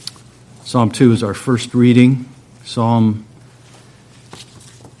Psalm 2 is our first reading. Psalm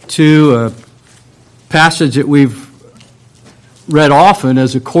 2, a passage that we've read often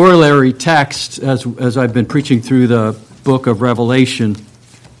as a corollary text as I've been preaching through the book of Revelation.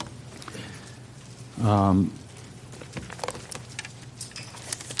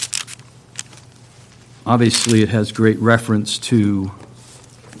 Obviously, it has great reference to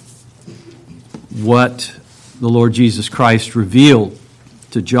what the Lord Jesus Christ revealed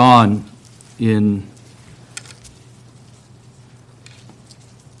to John in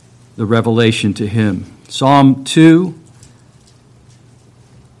the revelation to him. Psalm 2,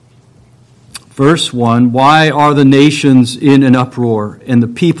 verse 1, "Why are the nations in an uproar, and the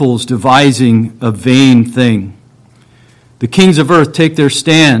peoples devising a vain thing? The kings of earth take their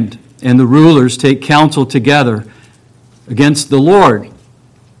stand, and the rulers take counsel together against the Lord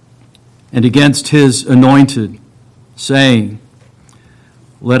and against his anointed, saying,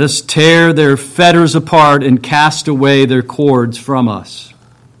 Let us tear their fetters apart and cast away their cords from us.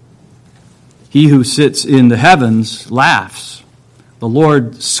 He who sits in the heavens laughs. The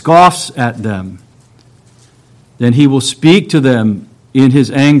Lord scoffs at them. Then he will speak to them in his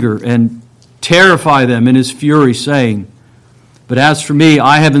anger and terrify them in his fury, saying, But as for me,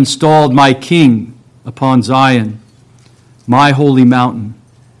 I have installed my king upon Zion, my holy mountain.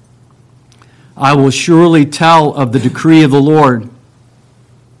 I will surely tell of the decree of the Lord.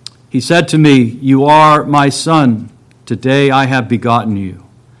 He said to me, You are my son. Today I have begotten you.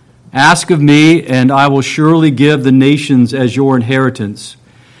 Ask of me, and I will surely give the nations as your inheritance,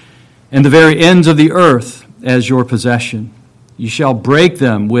 and the very ends of the earth as your possession. You shall break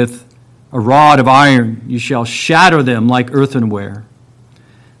them with a rod of iron. You shall shatter them like earthenware.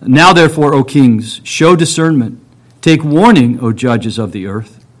 Now therefore, O kings, show discernment. Take warning, O judges of the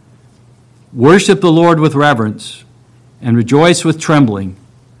earth. Worship the Lord with reverence, and rejoice with trembling.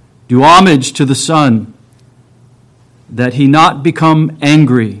 Do homage to the Son, that he not become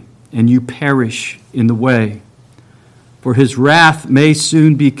angry, and you perish in the way. For his wrath may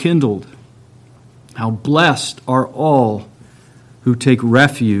soon be kindled. How blessed are all who take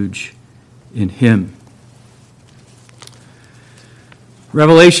refuge in him."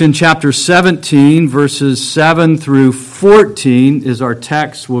 Revelation chapter 17, verses 7 through 14 is our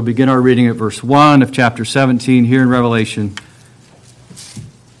text. We'll begin our reading at verse 1 of chapter 17 here in Revelation.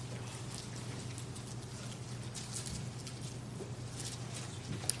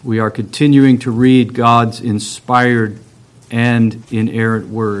 We are continuing to read God's inspired and inerrant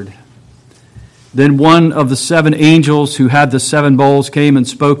word. Then one of the seven angels who had the seven bowls came and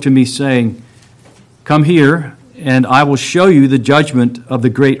spoke to me, saying, Come here, and I will show you the judgment of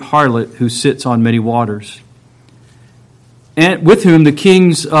the great harlot who sits on many waters, and with whom the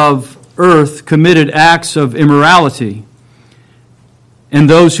kings of earth committed acts of immorality, and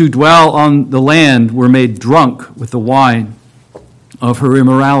those who dwell on the land were made drunk with the wine of her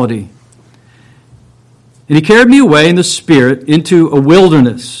immorality. And he carried me away in the spirit into a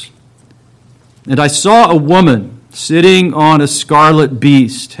wilderness, and I saw a woman sitting on a scarlet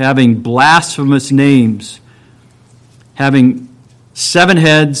beast, having blasphemous names, having 7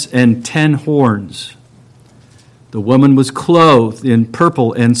 heads and 10 horns. The woman was clothed in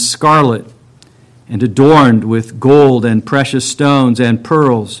purple and scarlet, and adorned with gold and precious stones and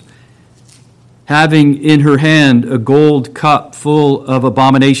pearls, having in her hand a gold cup full of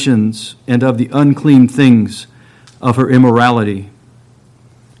abominations and of the unclean things of her immorality.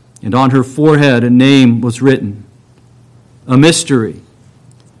 And on her forehead a name was written, A Mystery,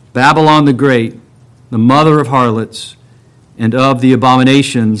 Babylon the Great, the mother of harlots, and of the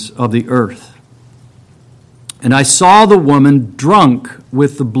abominations of the earth. And I saw the woman drunk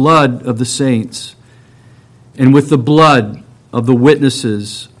with the blood of the saints, and with the blood of the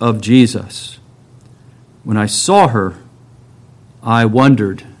witnesses of Jesus. When I saw her, I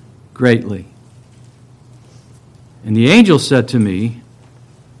wondered greatly. And the angel said to me,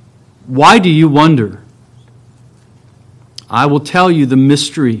 Why do you wonder? I will tell you the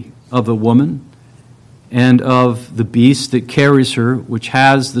mystery of the woman and of the beast that carries her, which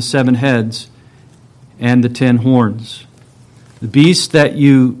has the 7 heads and the 10 horns. The beast that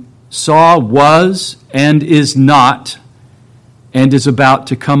you saw was and is not, and is about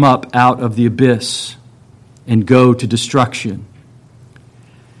to come up out of the abyss and go to destruction.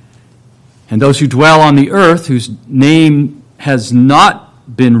 And those who dwell on the earth, whose name has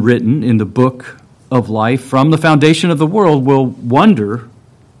not been written in the book of life from the foundation of the world, will wonder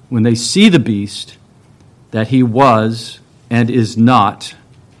when they see the beast that he was and is not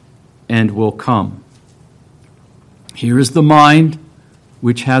and will come. Here is the mind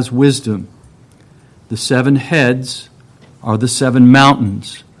which has wisdom. The 7 heads are the 7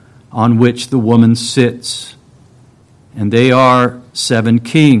 mountains on which the woman sits. And they are 7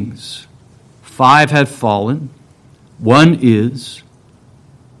 kings. 5 have fallen, 1 is,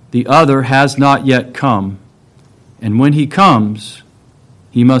 the other has not yet come, and when he comes,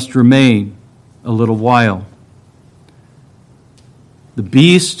 he must remain a little while. The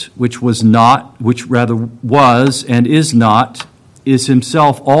beast which was and is not, is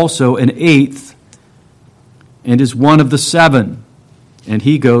himself also an 8th, and is one of the 7, and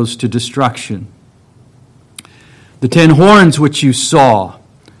he goes to destruction. The 10 horns which you saw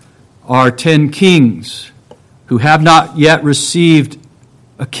are 10 kings who have not yet received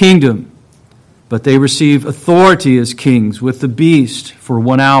a kingdom, but they receive authority as kings with the beast for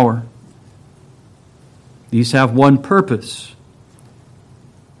 1 hour. These have one purpose,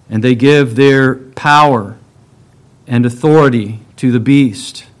 and they give their power and authority to the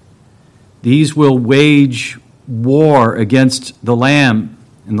beast. These will wage war against the Lamb,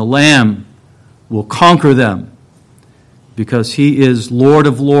 and the Lamb will conquer them, because he is Lord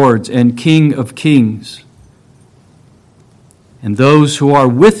of lords and King of kings. And those who are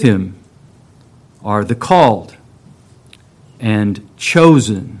with him are the called and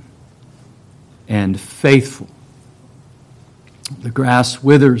chosen and faithful. The grass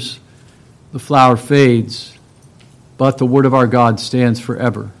withers, the flower fades, but the word of our God stands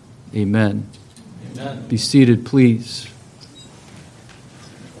forever. Amen. Amen. Be seated, please.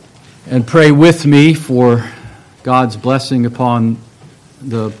 And pray with me for God's blessing upon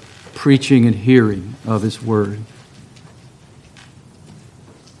the preaching and hearing of his word.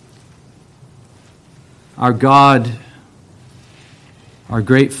 Our God, our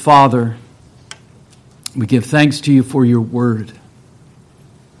great Father, we give thanks to you for your word.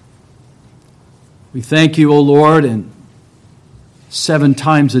 We thank you, O Lord, and 7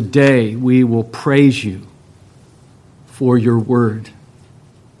 times a day we will praise you for your word.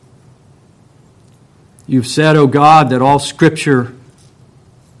 You've said, O God, that all Scripture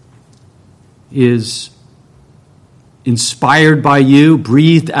is inspired by you,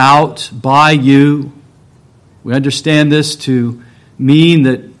 breathed out by you. We understand this to mean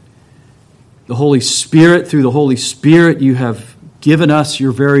that the Holy Spirit, through the Holy Spirit, you have given us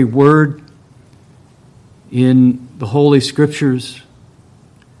your very word in the Holy Scriptures.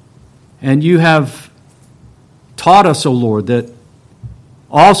 And you have taught us, O Lord, that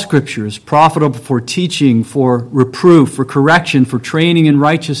all Scripture is profitable for teaching, for reproof, for correction, for training in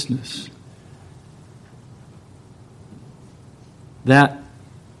righteousness. That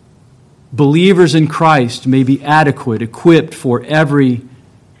believers in Christ may be adequate, equipped for every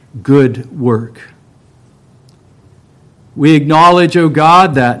good work. We acknowledge, O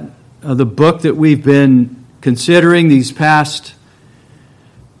God, that the book that we've been considering these past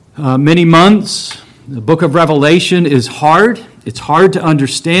many months, the book of Revelation, is hard. It's hard to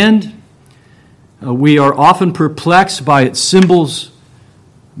understand. We are often perplexed by its symbols,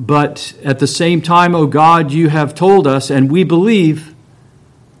 but at the same time, O God, you have told us, and we believe,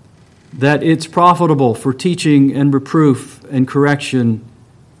 that it's profitable for teaching and reproof and correction,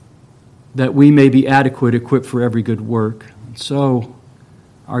 that we may be adequate, equipped for every good work. So,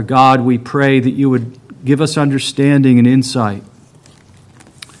 our God, we pray that you would give us understanding and insight,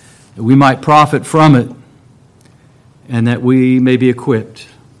 that we might profit from it, and that we may be equipped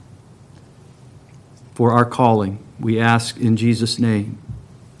for our calling. We ask in Jesus' name.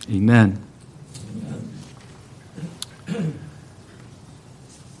 Amen.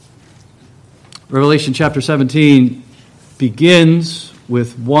 Revelation chapter 17 begins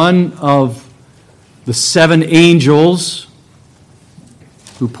with one of the 7 angels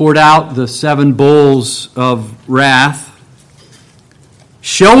who poured out the 7 bowls of wrath,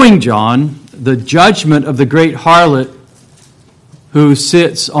 showing John the judgment of the great harlot who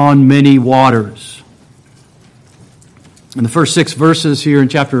sits on many waters. In the first 6 verses here in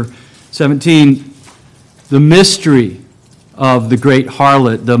chapter 17, the mystery of the great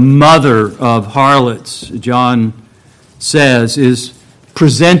harlot, the mother of harlots, John says, is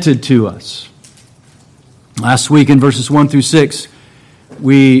presented to us. Last week in verses 1 through 6,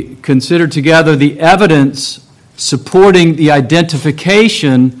 we considered together the evidence supporting the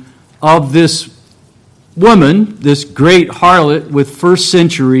identification of this woman, this great harlot, with first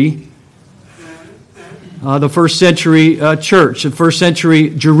century, the first century church, the first century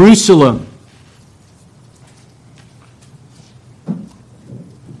Jerusalem.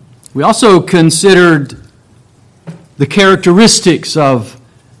 We also considered the characteristics of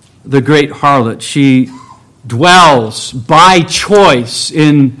the great harlot. She dwells by choice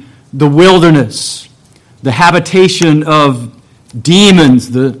in the wilderness, the habitation of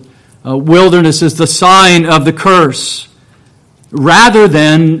demons. The wilderness is the sign of the curse. rather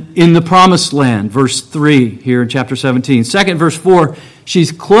than in the promised land. Verse 3 here in chapter 17. Second, verse 4,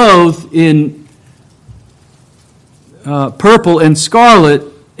 she's clothed in purple and scarlet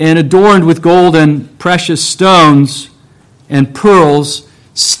and adorned with gold and precious stones and pearls,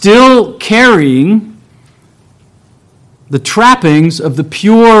 still carrying the trappings of the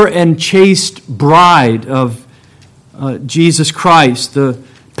pure and chaste bride of Jesus Christ, the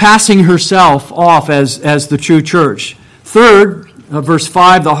passing herself off as the true church. Third, verse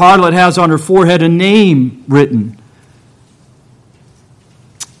 5, the harlot has on her forehead a name written.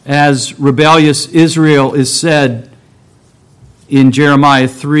 As rebellious Israel is said in Jeremiah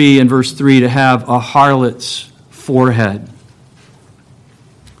 3 and verse 3 to have a harlot's forehead.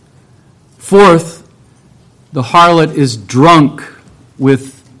 Fourth, the harlot is drunk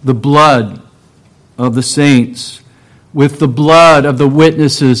with the blood of the saints, with the blood of the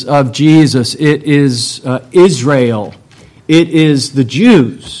witnesses of Jesus. It is Israel. It is the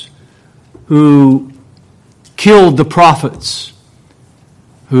Jews who killed the prophets,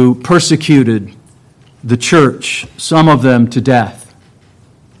 who persecuted the church, some of them to death.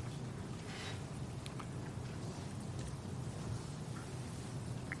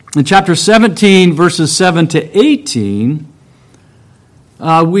 In chapter 17, verses 7 to 18,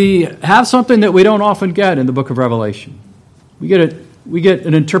 we have something that we don't often get in the book of Revelation. We get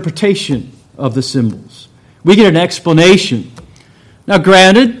an interpretation of the symbols. We get an explanation. Now,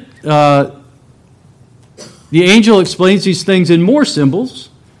 granted, the angel explains these things in more symbols,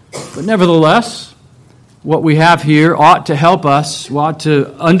 but nevertheless, what we have here ought to help us, ought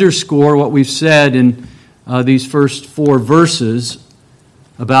to underscore what we've said in these first 4 verses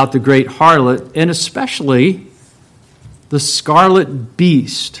about the great harlot, and especially the scarlet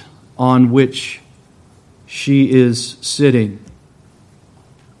beast on which she is sitting.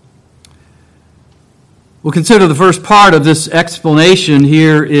 We'll consider the first part of this explanation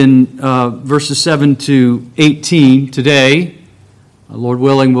here in verses 7 to 18 today. Lord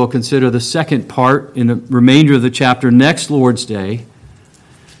willing, we'll consider the second part in the remainder of the chapter next Lord's Day.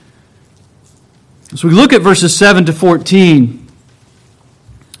 As we look at verses 7 to 14,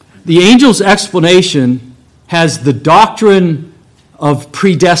 the angel's explanation has the doctrine of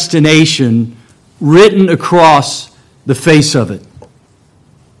predestination written across the face of it.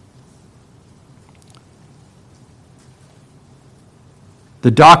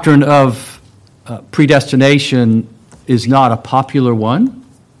 The doctrine of predestination is not a popular one.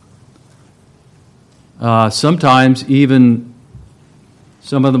 Sometimes even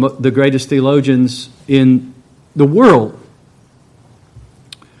some of the greatest theologians in the world,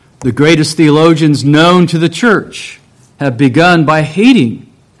 the greatest theologians known to the church, have begun by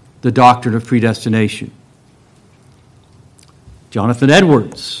hating the doctrine of predestination. Jonathan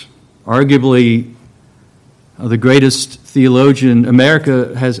Edwards, arguably the greatest theologian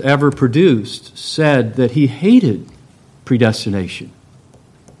America has ever produced, said that he hated predestination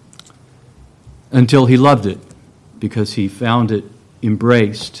until he loved it because he found it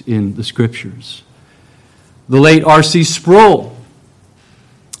embraced in the Scriptures. The late R.C. Sproul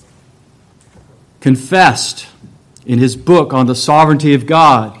confessed in his book on the sovereignty of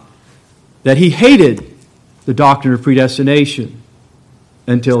God that he hated the doctrine of predestination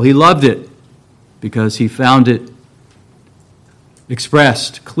until he loved it because he found it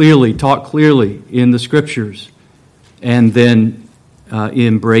expressed clearly, taught clearly in the Scriptures, and then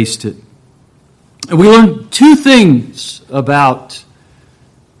embraced it. And we learn 2 things about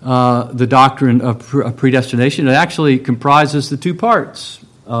the doctrine of predestination. It actually comprises the 2 parts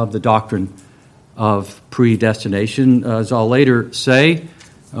of the doctrine of predestination. As I'll later say,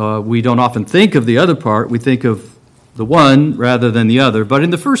 we don't often think of the other part. We think of the one rather than the other. But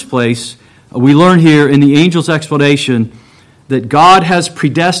in the first place, we learn here in the angel's explanation that God has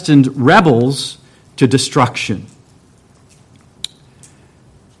predestined rebels to destruction.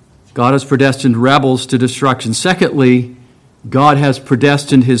 God has predestined rebels to destruction. Secondly, God has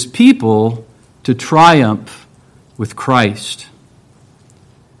predestined his people to triumph with Christ.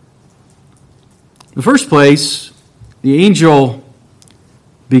 In the first place, the angel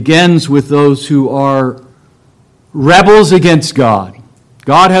begins with those who are rebels against God.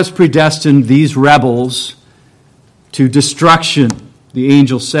 God has predestined these rebels to destruction, the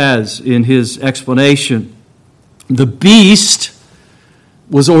angel says in his explanation. The beast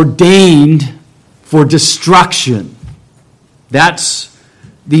was ordained for destruction. That's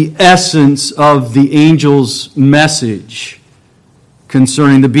the essence of the angel's message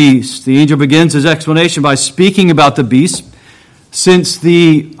concerning the beast. The angel begins his explanation by speaking about the beast, since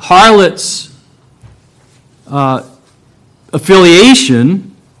the harlot's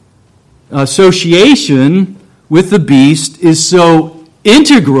association with the beast is so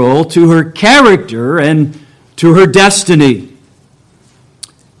integral to her character and to her destiny.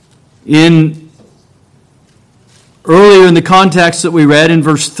 Earlier in the context that we read in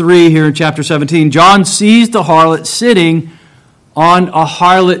verse 3 here in chapter 17, John sees the harlot sitting on a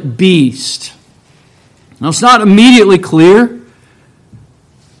harlot beast. Now, it's not immediately clear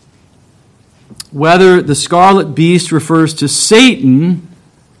whether the scarlet beast refers to Satan,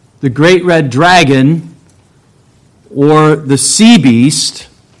 the great red dragon, or the sea beast,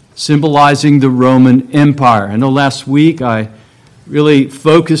 symbolizing the Roman Empire. I know last week I really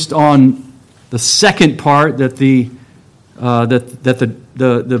focused on the second part, that the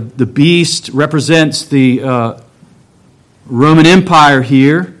beast represents the Roman Empire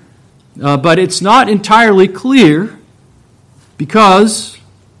here, but it's not entirely clear because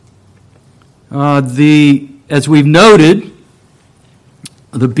as we've noted,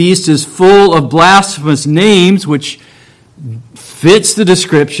 the beast is full of blasphemous names, which fits the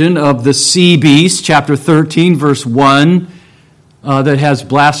description of the sea beast, chapter 13, verse 1. That has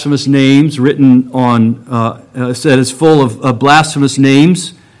blasphemous names written on, said is full of blasphemous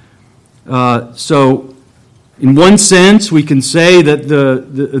names. So, in one sense, we can say that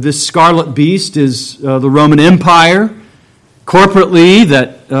this scarlet beast is the Roman Empire. Corporately,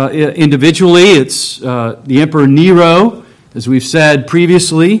 that individually, it's the Emperor Nero, as we've said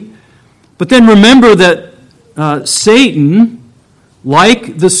previously. But then remember that Satan,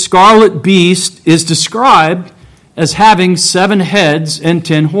 like the scarlet beast, is described as having 7 heads and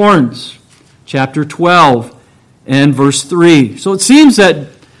 10 horns. Chapter 12 and verse 3. So it seems that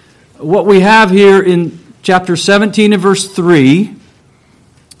what we have here in chapter 17 and verse 3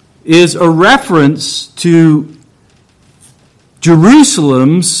 is a reference to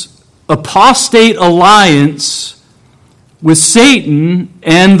Jerusalem's apostate alliance with Satan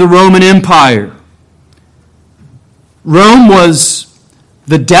and the Roman Empire. Rome was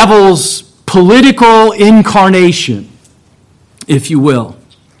the devil's political incarnation, if you will.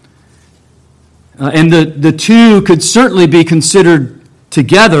 And the two could certainly be considered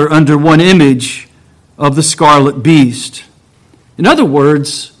together under one image of the scarlet beast. In other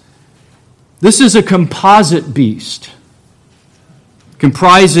words, this is a composite beast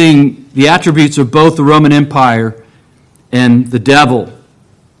comprising the attributes of both the Roman Empire and the devil.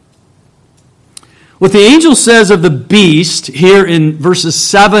 What the angel says of the beast here in verses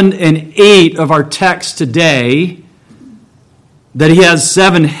 7 and 8 of our text today, that he has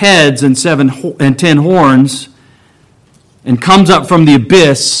 7 heads and 10 horns and comes up from the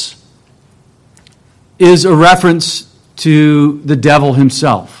abyss, is a reference to the devil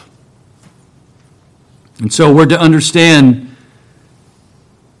himself. And so we're to understand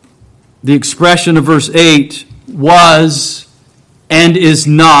the expression of verse 8, was and is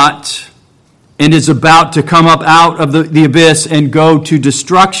not, and is about to come up out of the abyss and go to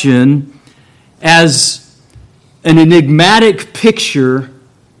destruction, as an enigmatic picture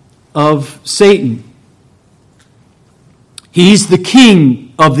of Satan. He's the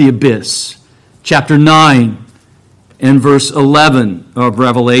king of the abyss. Chapter 9 and verse 11 of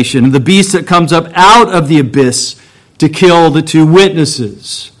Revelation. And the beast that comes up out of the abyss to kill the 2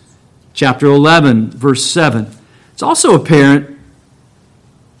 witnesses. Chapter 11, verse 7. It's also apparent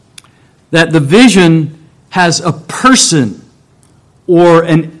that the vision has a person or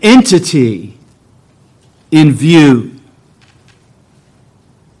an entity in view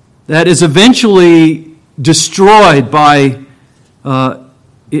that is eventually destroyed by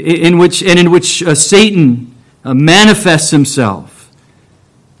in which Satan manifests himself.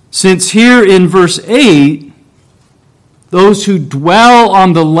 Since here in verse 8, those who dwell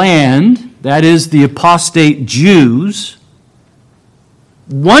on the land, that is the apostate Jews,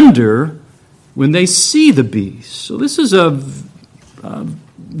 wonder when they see the beast. So this is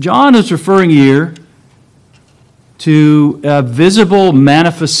John is referring here to a visible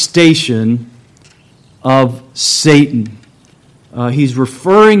manifestation of Satan. He's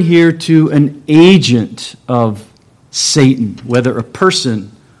referring here to an agent of Satan, whether a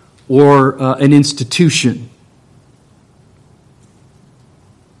person or an institution.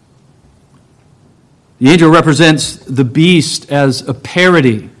 The angel represents the beast as a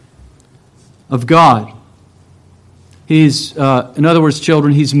parody of God. He's, in other words,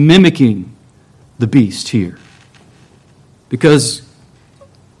 children, he's mimicking the beast here. Because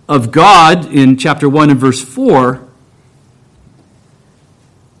of God, in chapter 1 and verse 4,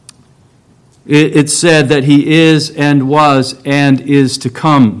 it said that he is and was and is to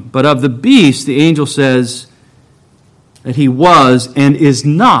come. But of the beast, the angel says that he was and is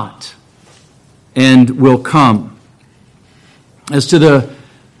not and will come. As to the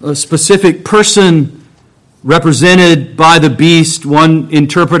specific person represented by the beast. One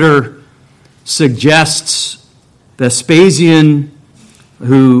interpreter suggests Vespasian,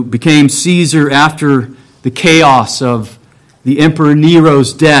 who became Caesar after the chaos of the Emperor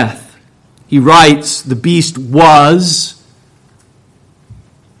Nero's death. He writes, the beast was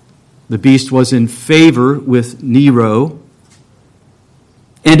in favor with Nero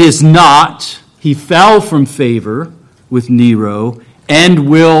and is not. He fell from favor with Nero and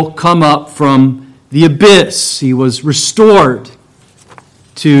will come up from the abyss. He was restored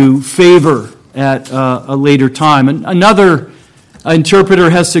to favor at a later time. And another interpreter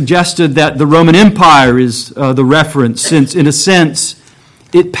has suggested that the Roman Empire is the reference, since in a sense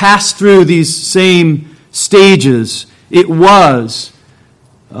it passed through these same stages. It was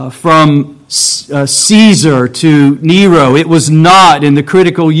from Caesar to Nero. It was not in the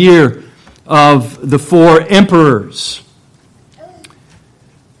critical year of the four emperors.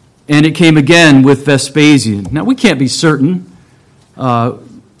 And it came again with Vespasian. Now, we can't be certain.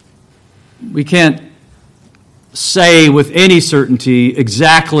 We can't say with any certainty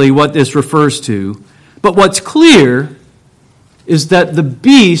exactly what this refers to. But what's clear is that the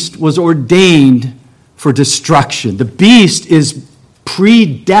beast was ordained for destruction. The beast is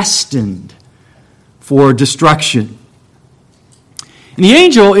predestined for destruction. And the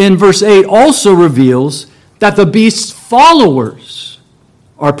angel in verse 8 also reveals that the beast's followers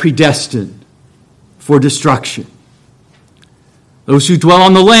are predestined for destruction. Those who dwell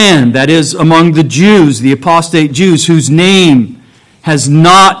on the land, that is, among the Jews, the apostate Jews, whose name has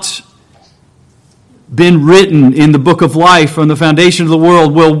not been written in the book of life from the foundation of the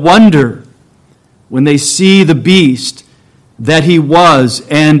world, will wonder when they see the beast that he was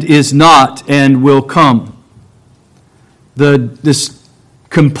and is not and will come. This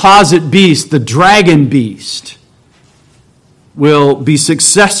composite beast, the dragon beast, will be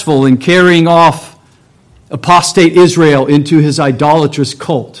successful in carrying off apostate Israel into his idolatrous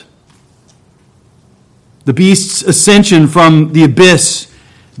cult. The beast's ascension from the abyss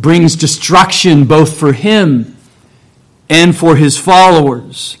brings destruction both for him and for his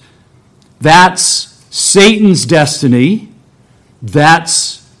followers. That's Satan's destiny.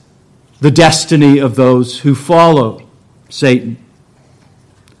 That's the destiny of those who follow Satan.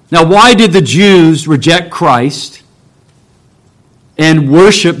 Now, why did the Jews reject Christ and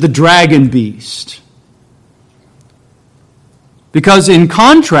worship the dragon beast? Because in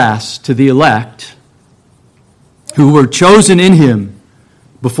contrast to the elect, who were chosen in him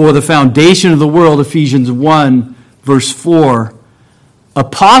before the foundation of the world, Ephesians 1, verse 4,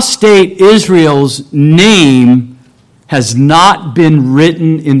 apostate Israel's name has not been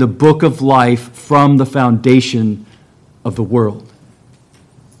written in the book of life from the foundation of the world.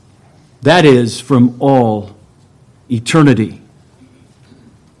 That is, from all eternity.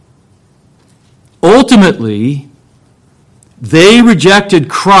 Ultimately, they rejected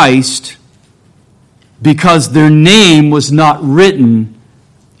Christ because their name was not written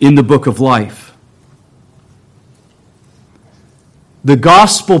in the book of life. The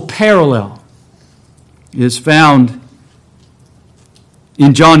gospel parallel is found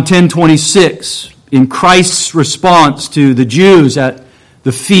in John 10:26, in Christ's response to the Jews at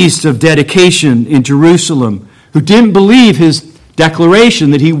the feast of dedication in Jerusalem, who didn't believe his declaration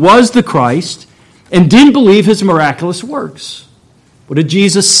that he was the Christ and didn't believe his miraculous works. What did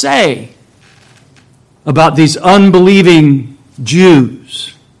Jesus say about these unbelieving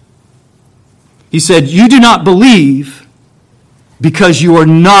Jews? He said, "You do not believe because you are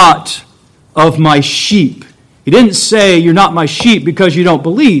not of my sheep." He didn't say, "You're not my sheep because you don't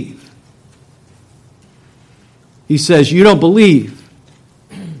believe." He says, "You don't believe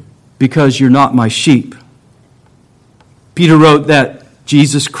because you're not my sheep." Peter wrote that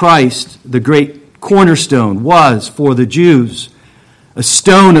Jesus Christ, the great cornerstone, was for the Jews a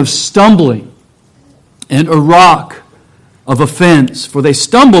stone of stumbling and a rock of offense. For they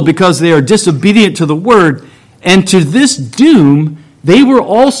stumble because they are disobedient to the word, and to this doom they were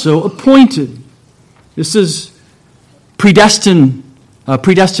also appointed. This is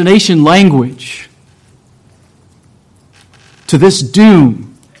predestination language. To this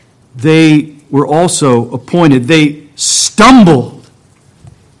doom they were also appointed. They stumbled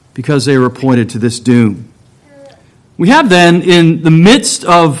because they were appointed to this doom. We have then, in the midst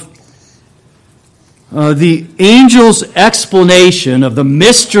of the angel's explanation of the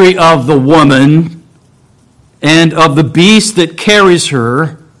mystery of the woman and of the beast that carries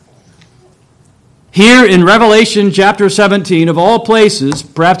her, here in Revelation chapter 17, of all places,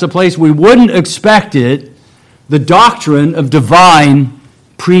 perhaps a place we wouldn't expect it, the doctrine of divine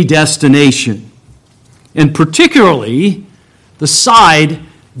predestination. And particularly the side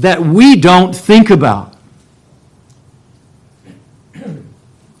that we don't think about.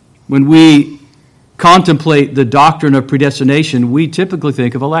 when we contemplate the doctrine of predestination, we typically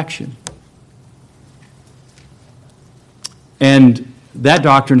think of election. And that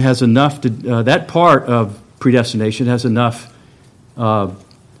doctrine has enough that part of predestination has enough,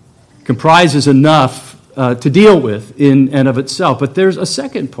 comprises enough to deal with in and of itself. But there's a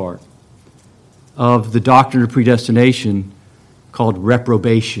second part of the doctrine of predestination called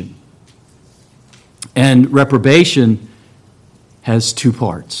reprobation. And reprobation has two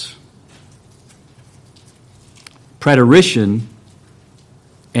parts: preterition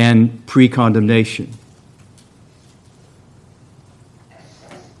and precondemnation.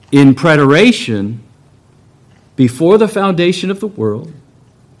 In preteration, before the foundation of the world,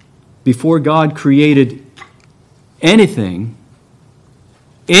 before God created anything,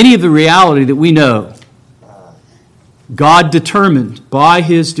 any of the reality that we know, God determined by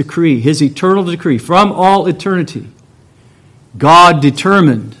His decree, His eternal decree, from all eternity, God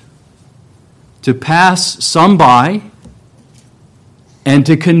determined to pass some by and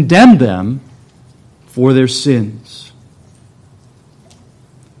to condemn them for their sins.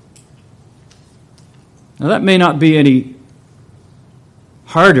 Now, that may not be any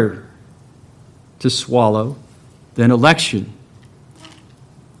harder to swallow than election,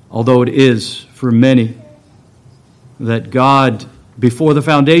 although it is for many, that God, before the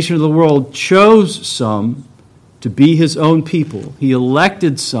foundation of the world, chose some to be His own people. He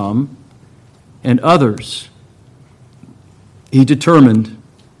elected some, and others He determined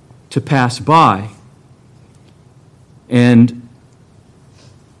to pass by and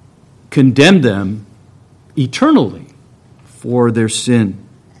condemn them eternally for their sin.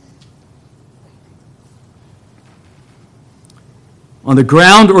 On the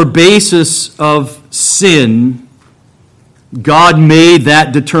ground or basis of sin, God made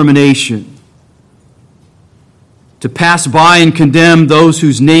that determination to pass by and condemn those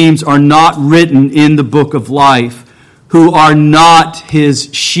whose names are not written in the book of life, who are not His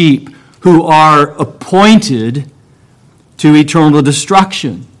sheep, who are appointed to eternal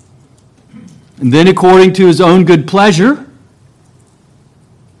destruction. And then, according to His own good pleasure,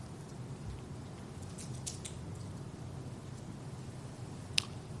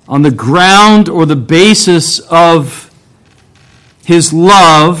 on the ground or the basis of His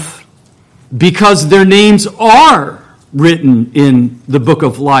love, because their names are written in the book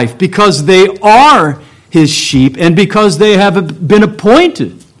of life, because they are His sheep, and because they have been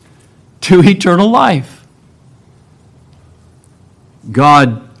appointed to eternal life,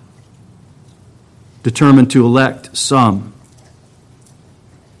 God determined to elect some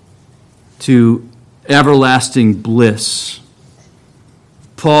to everlasting bliss.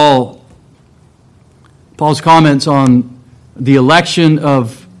 Paul's comments on the election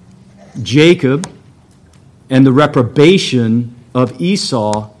of Jacob and the reprobation of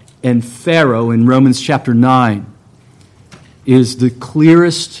Esau and Pharaoh in Romans chapter 9 is the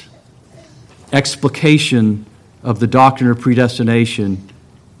clearest explication of the doctrine of predestination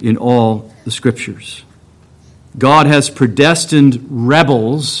in all the Scriptures. God has predestined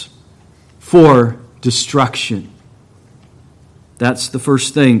rebels for destruction. That's the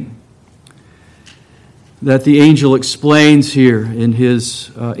first thing that the angel explains here in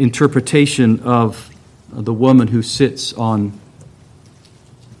his interpretation of the woman who sits on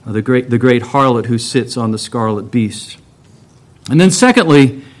the great harlot who sits on the scarlet beast. And then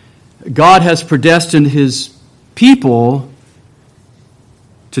secondly, God has predestined His people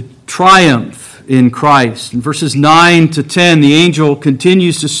to triumph in Christ. In verses 9 to 10, the angel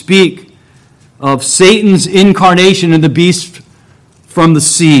continues to speak of Satan's incarnation in the beast from the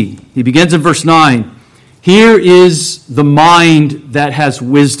sea. He begins in verse 9. Here is the mind that has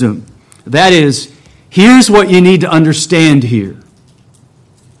wisdom. That is, here's what you need to understand here.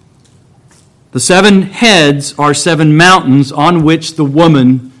 The 7 heads are 7 mountains on which the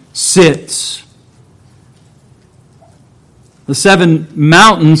woman sits. The 7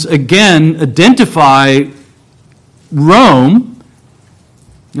 mountains, again, identify Rome,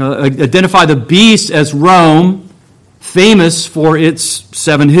 identify the beast as Rome, famous for its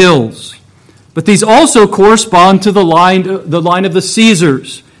 7 hills. But these also correspond to the line of the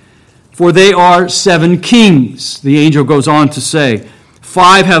Caesars, for they are 7 kings, the angel goes on to say.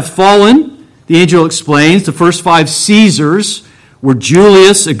 5 have fallen, the angel explains. The first 5 Caesars were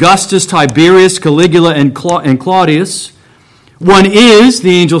Julius, Augustus, Tiberius, Caligula, and Claudius. One is,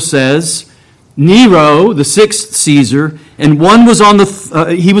 the angel says, Nero, the 6th Caesar, and one was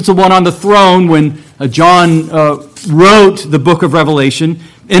he was the one on the throne when John wrote the book of Revelation,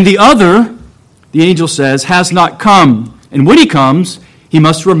 and the other, the angel says, has not come. And when he comes, he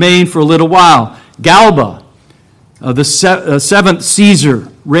must remain for a little while. Galba, the 7th Caesar,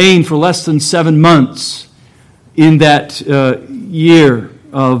 reign for less than 7 months in that year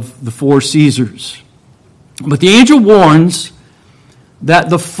of the 4 Caesars. But the angel warns that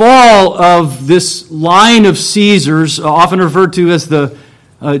the fall of this line of Caesars, often referred to as the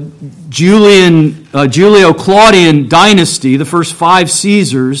Julio-Claudian dynasty, the first 5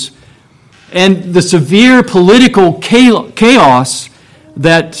 Caesars, and the severe political chaos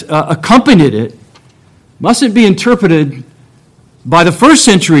that accompanied it, mustn't be interpreted by the first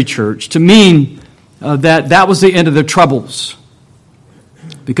century church to mean that was the end of their troubles.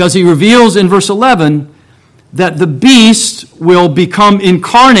 Because he reveals in verse 11 that the beast will become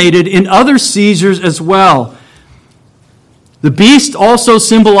incarnated in other Caesars as well. The beast also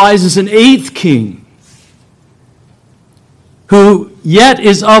symbolizes an 8th king, who yet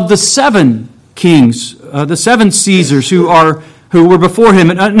is of the 7 kings, the 7 Caesars who were before him.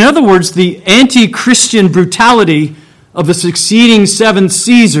 In other words, the anti-Christian brutality of the succeeding 7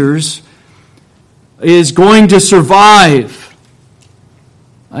 Caesars is going to survive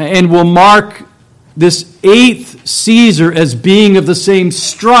and will mark this 8th Caesar as being of the same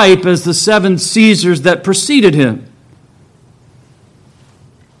stripe as the 7 Caesars that preceded him.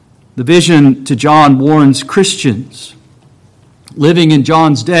 The vision to John warns Christians living in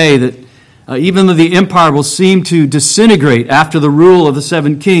John's day that even though the empire will seem to disintegrate after the rule of the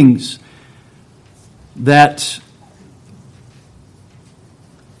 7 kings, that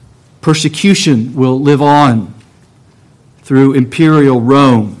persecution will live on through imperial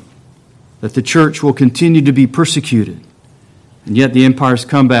Rome, that the church will continue to be persecuted, and yet the empire's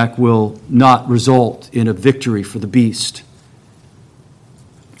comeback will not result in a victory for the beast.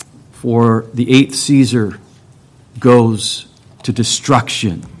 For the 8th Caesar goes to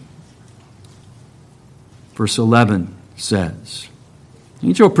destruction. Verse 11 says. The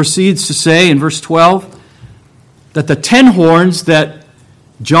angel proceeds to say in verse 12 that the 10 horns that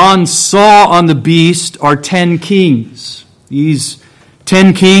John saw on the beast are 10 kings. These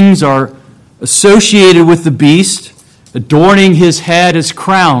 10 kings are associated with the beast, adorning his head as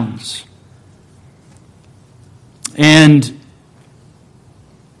crowns. And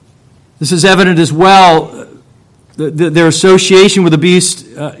this is evident as well. Their association with the beast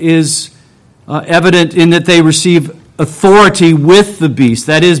is evident in that they receive authority with the beast.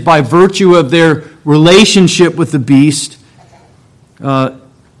 That is, by virtue of their relationship with the beast, the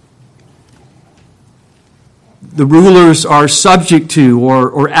rulers are subject to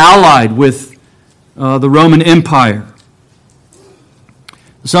or allied with the Roman Empire.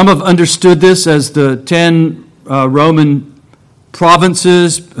 Some have understood this as the 10 Roman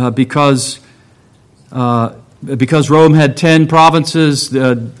provinces because Rome had 10 provinces.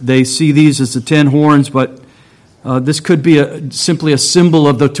 They see these as the 10 horns, but this could be simply a symbol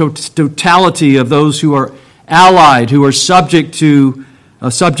of the totality of those who are allied, who are subject to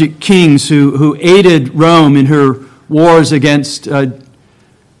subject kings who aided Rome in her wars against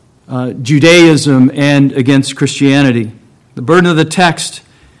Judaism and against Christianity. The burden of the text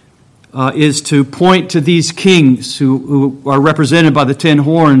is to point to these kings who are represented by the 10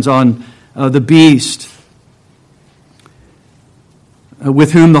 horns on the beast,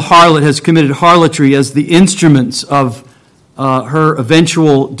 with whom the harlot has committed harlotry as the instruments of her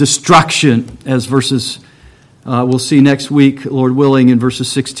eventual destruction, as verses we'll see next week, Lord willing, in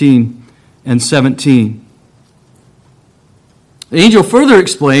verses 16 and 17. The angel further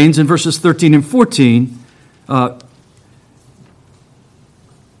explains in verses 13 and 14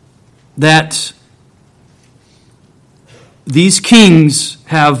 that these kings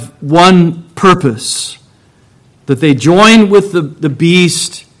have one purpose, that they join with the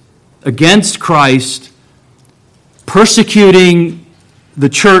beast against Christ, persecuting the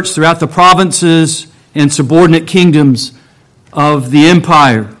church throughout the provinces and subordinate kingdoms of the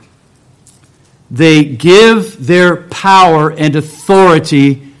empire. They give their power and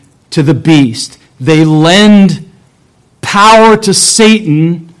authority to the beast. They lend power to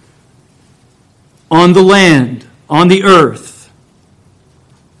Satan on the land, on the earth.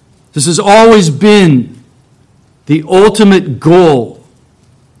 This has always been the ultimate goal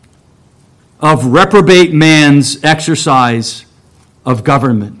of reprobate man's exercise of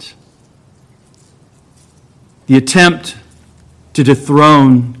government. The attempt to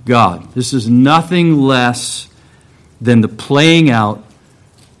dethrone God. This is nothing less than the playing out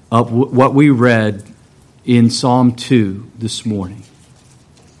of what we read in Psalm 2 this morning.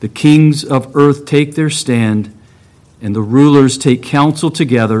 The kings of earth take their stand, and the rulers take counsel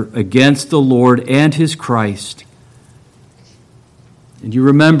together against the Lord and his Christ. And you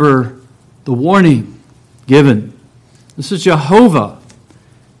remember the warning given. This is Jehovah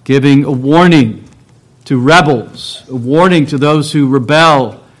giving a warning to rebels, a warning to those who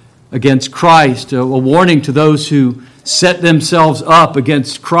rebel against Christ, a warning to those who set themselves up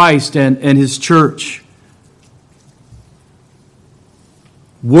against Christ and His church.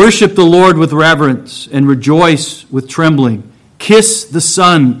 Worship the Lord with reverence and rejoice with trembling. Kiss the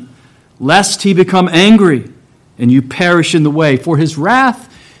Son, lest He become angry and you perish in the way, for His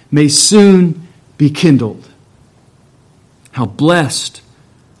wrath may soon be kindled. How blessed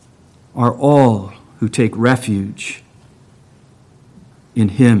are all who take refuge in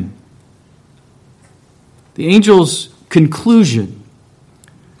Him. The angel's conclusion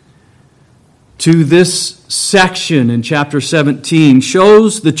to this section in chapter 17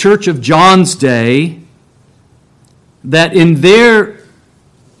 shows the church of John's day that in their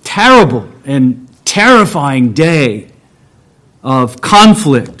terrible and terrifying day of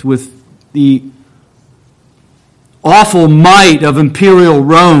conflict with the awful might of imperial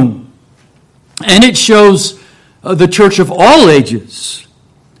Rome, and it shows the church of all ages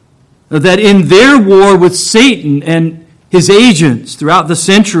that in their war with Satan and his agents throughout the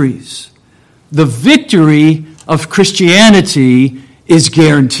centuries, the victory of Christianity is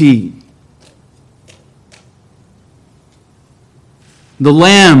guaranteed. The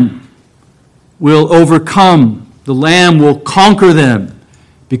Lamb will overcome. The Lamb will conquer them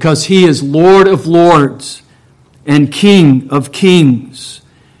because He is Lord of lords and King of kings.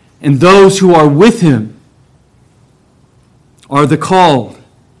 And those who are with Him are the called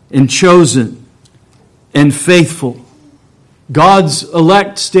and chosen and faithful. God's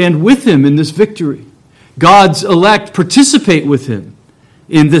elect stand with Him in this victory. God's elect participate with Him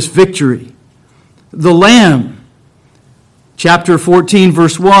in this victory. The Lamb, chapter 14,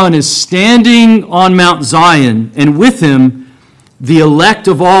 verse 1, is standing on Mount Zion, and with Him the elect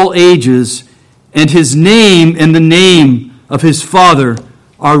of all ages, and His name and the name of His Father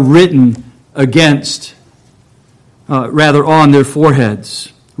are written on their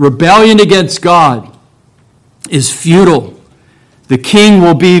foreheads. Rebellion against God is futile. The King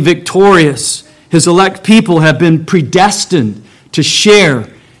will be victorious. His elect people have been predestined to share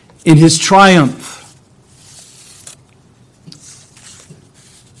in His triumph.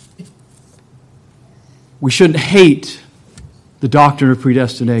 We shouldn't hate the doctrine of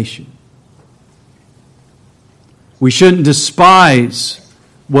predestination. We shouldn't despise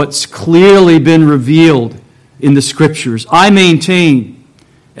what's clearly been revealed in the Scriptures. I maintain,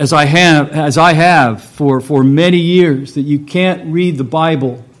 as I have for many years, that you can't read the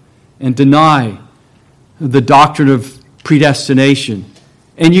Bible and deny the doctrine of predestination.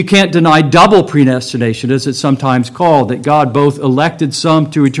 And you can't deny double predestination, as it's sometimes called, that God both elected some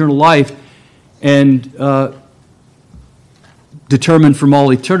to eternal life and determined from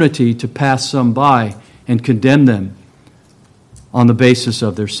all eternity to pass some by and condemn them on the basis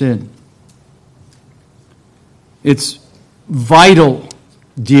of their sin. It's vital,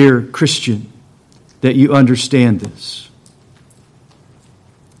 dear Christian, that you understand this.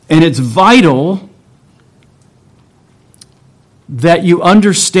 And it's vital that you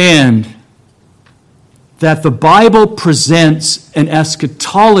understand that the Bible presents an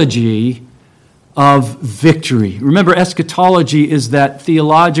eschatology of victory. Remember, eschatology is that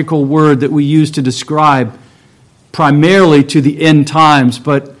theological word that we use to describe primarily to the end times,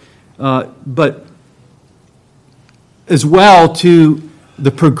 but as well to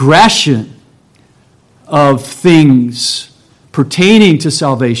the progression of things pertaining to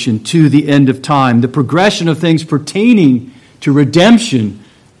salvation to the end of time, the progression of things pertaining to redemption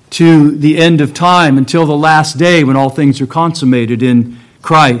to the end of time until the last day when all things are consummated in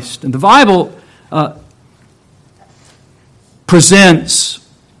Christ. And the Bible presents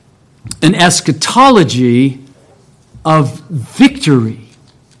an eschatology of victory.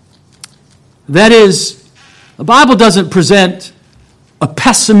 That is, the Bible doesn't present a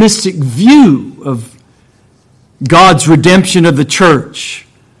pessimistic view of God's redemption of the church,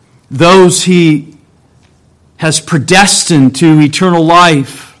 those He has predestined to eternal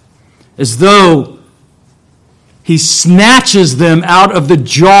life, as though He snatches them out of the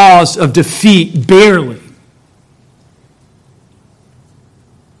jaws of defeat barely.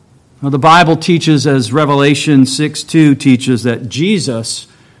 Now, the Bible teaches, as Revelation 6:2 teaches, that Jesus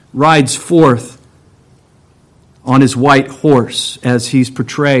rides forth on His white horse as He's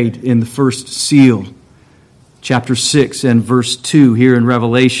portrayed in the first seal, chapter 6 and verse 2 here in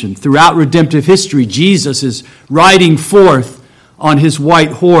Revelation. Throughout redemptive history, Jesus is riding forth on His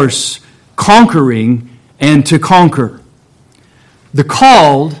white horse, conquering and to conquer. The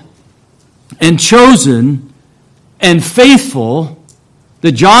called and chosen and faithful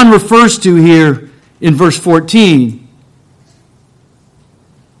that John refers to here in verse 14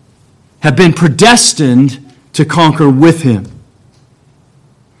 have been predestined to conquer with him.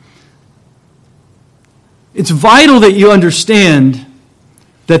 It's vital that you understand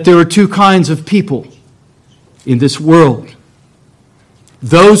that there are two kinds of people in this world.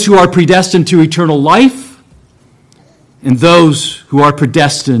 Those who are predestined to eternal life and those who are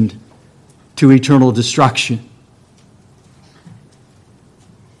predestined to eternal destruction.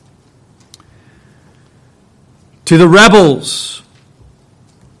 To the rebels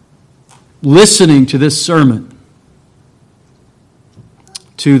listening to this sermon,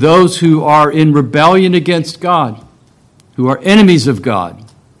 to those who are in rebellion against God, who are enemies of God,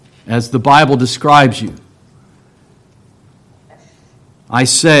 as the Bible describes you, I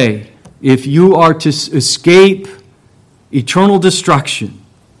say, if you are to escape eternal destruction,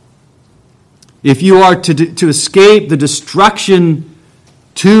 if you are to escape the destruction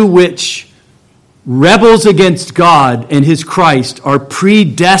to which rebels against God and his Christ are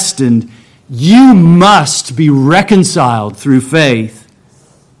predestined, you must be reconciled through faith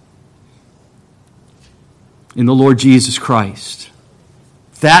in the Lord Jesus Christ.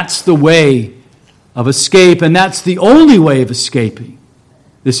 That's the way of escape, and that's the only way of escaping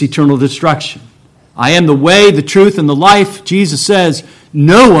this eternal destruction. I am the way, the truth, and the life. Jesus says,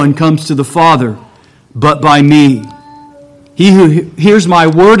 no one comes to the Father but by me. He who hears my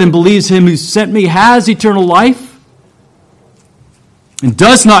word and believes him who sent me has eternal life and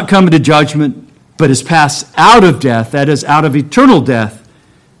does not come into judgment, but is passed out of death, that is, out of eternal death,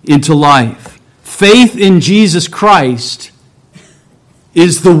 into life. Faith in Jesus Christ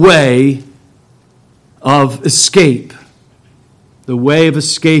is the way of escape, the way of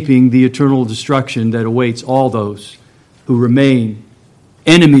escaping the eternal destruction that awaits all those who remain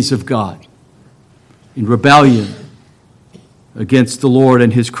enemies of God in rebellion against the Lord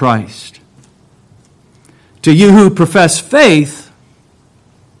and his Christ. To you who profess faith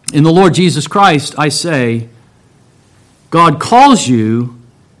in the Lord Jesus Christ, I say, God calls you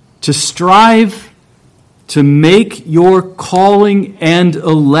to strive to make your calling and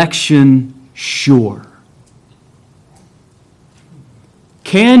election sure.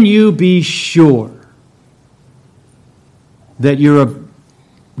 Can you be sure that you're of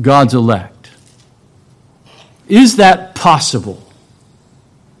God's elect? Is that possible?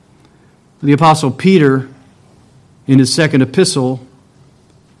 The Apostle Peter, in his second epistle,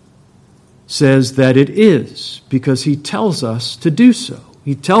 says that it is, because he tells us to do so.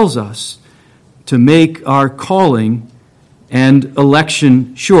 He tells us to make our calling and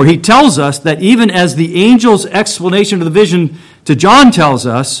election sure. He tells us that even as the angel's explanation of the vision to John tells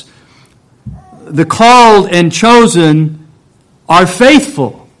us, the called and chosen are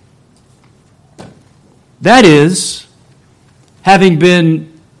faithful. That is, having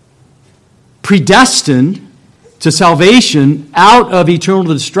been predestined to salvation out of eternal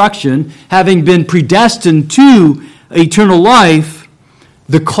destruction, having been predestined to eternal life,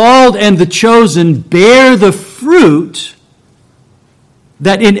 the called and the chosen bear the fruit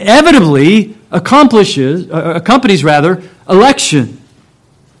that inevitably accompanies election.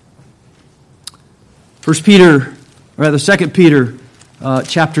 2 Peter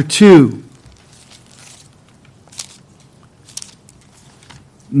chapter 2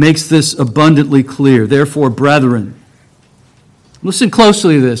 makes this abundantly clear. Therefore, brethren, listen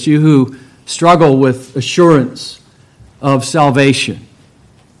closely to this, you who struggle with assurance of salvation.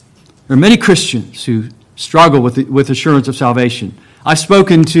 There are many Christians who struggle with assurance of salvation. I've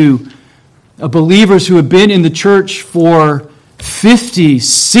spoken to believers who have been in the church for 50,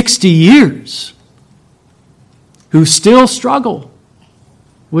 60 years who still struggle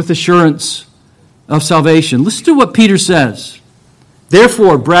with assurance of salvation. Listen to what Peter says.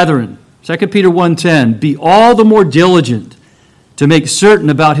 Therefore, brethren, 2 Peter 1:10, be all the more diligent to make certain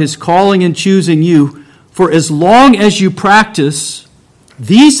about his calling and choosing you, for as long as you practice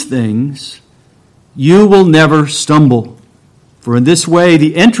these things, you will never stumble. For in this way,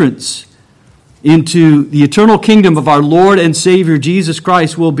 the entrance into the eternal kingdom of our Lord and Savior Jesus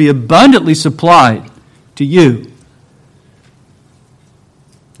Christ will be abundantly supplied to you.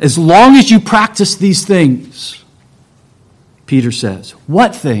 As long as you practice these things, Peter says.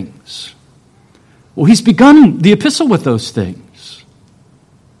 What things? Well, he's begun the epistle with those things.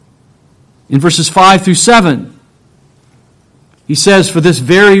 In verses 5 through 7, he says, for this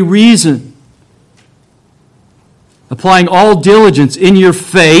very reason, applying all diligence in your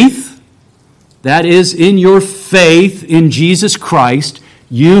faith, that is, in your faith in Jesus Christ,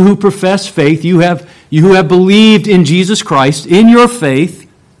 you who profess faith, you who have believed in Jesus Christ, in your faith,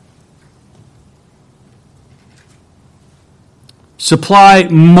 supply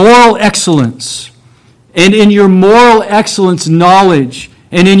moral excellence, and in your moral excellence, knowledge,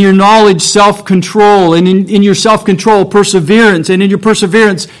 And in your knowledge, self-control. And in your self-control, perseverance. And in your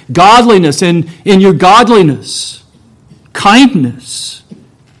perseverance, godliness. And in your godliness, kindness.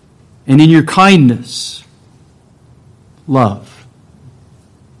 And in your kindness, love.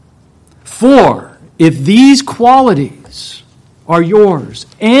 For if these qualities are yours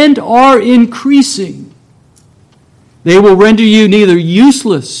and are increasing, they will render you neither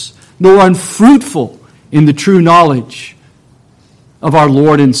useless nor unfruitful in the true knowledge of our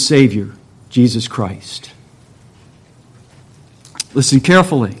Lord and Savior, Jesus Christ. Listen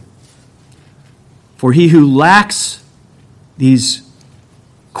carefully. For he who lacks these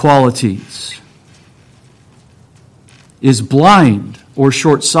qualities is blind or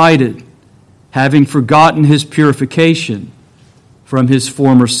short-sighted, having forgotten his purification from his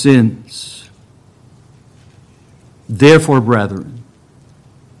former sins. Therefore, brethren,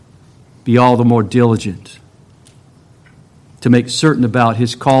 be all the more diligent to make certain about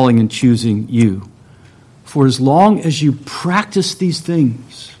his calling and choosing you. For as long as you practice these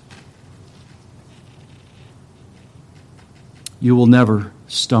things, you will never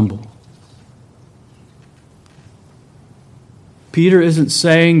stumble. Peter isn't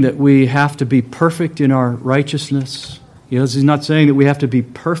saying that we have to be perfect in our righteousness. He's not saying that we have to be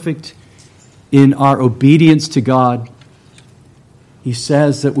perfect in our obedience to God. He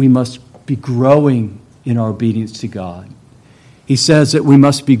says that we must be growing in our obedience to God. He says that we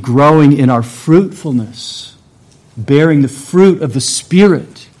must be growing in our fruitfulness, bearing the fruit of the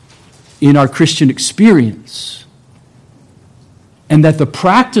Spirit in our Christian experience, and that the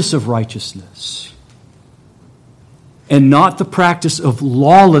practice of righteousness and not the practice of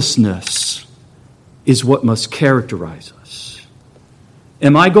lawlessness is what must characterize us.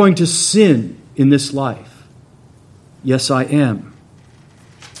 Am I going to sin in this life? Yes, I am.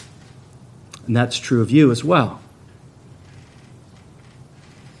 And that's true of you as well.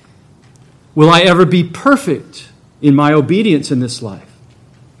 Will I ever be perfect in my obedience in this life?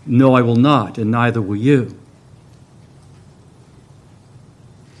 No, I will not, and neither will you.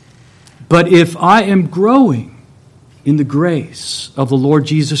 But if I am growing in the grace of the Lord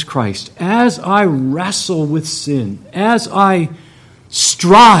Jesus Christ, as I wrestle with sin, as I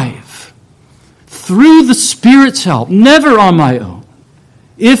strive through the Spirit's help, never on my own,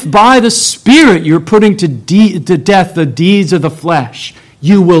 if by the Spirit you're putting to death the deeds of the flesh,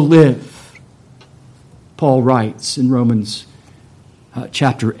 you will live. Paul writes in Romans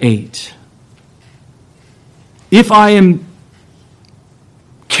chapter 8. If I am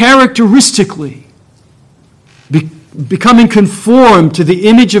characteristically becoming conformed to the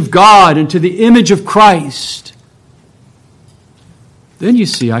image of God and to the image of Christ, then you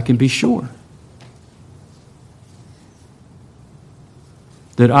see I can be sure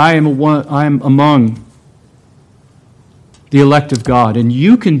that I am among the elect of God, and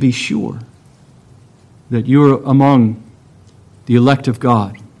you can be sure that you're among the elect of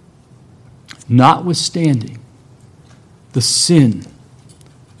God, notwithstanding the sin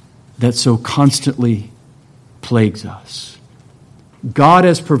that so constantly plagues us. God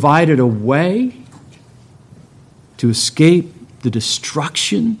has provided a way to escape the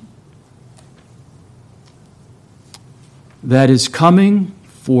destruction that is coming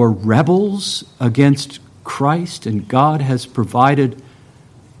for rebels against Christ, and God has provided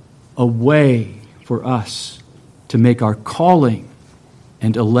a way for us to make our calling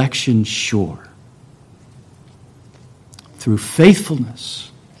and election sure through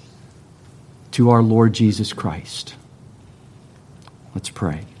faithfulness to our Lord Jesus Christ. Let's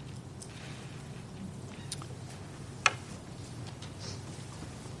pray.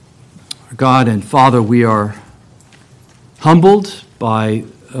 Our God and Father, we are humbled by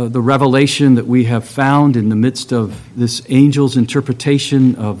the revelation that we have found in the midst of this angel's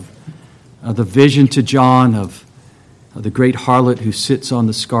interpretation of the vision to John of the great harlot who sits on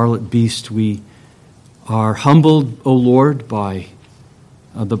the scarlet beast. We are humbled, O Lord, by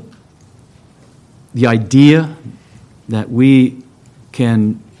the idea that we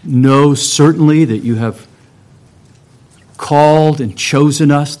can know certainly that you have called and chosen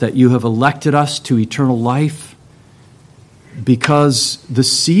us, that you have elected us to eternal life, because the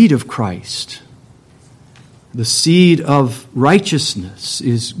seed of Christ, the seed of righteousness,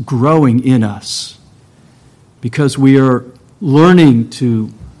 is growing in us, because we are learning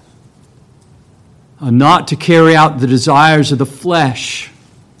to not to carry out the desires of the flesh,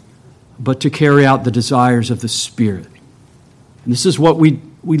 but to carry out the desires of the Spirit. And this is what we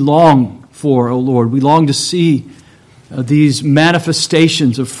long for, O Lord. We long to see these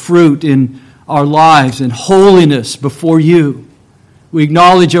manifestations of fruit in our lives and holiness before you. We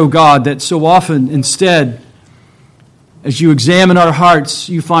acknowledge, O God, that so often instead as you examine our hearts,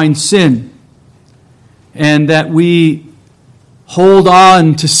 you find sin, and that we hold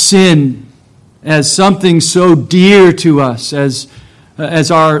on to sin as something so dear to us, as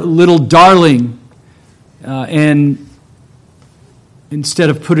our little darling, and instead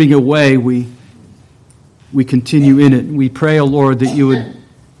of putting away, we continue in it. We pray, O Lord, that you would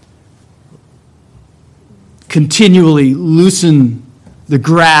continually loosen the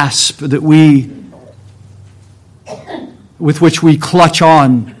grasp with which we clutch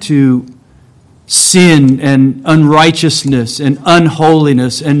on to sin and unrighteousness and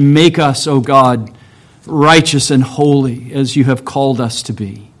unholiness, and make us, O God, righteous and holy as you have called us to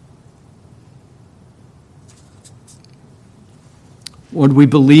be. Lord, we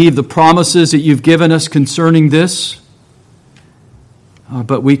believe the promises that you've given us concerning this,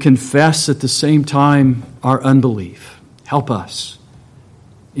 but we confess at the same time our unbelief. Help us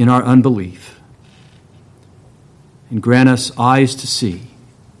in our unbelief, and grant us eyes to see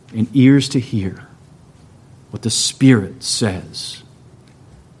and ears to hear what the Spirit says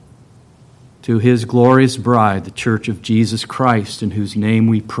to his glorious bride, the church of Jesus Christ, in whose name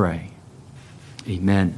we pray. Amen.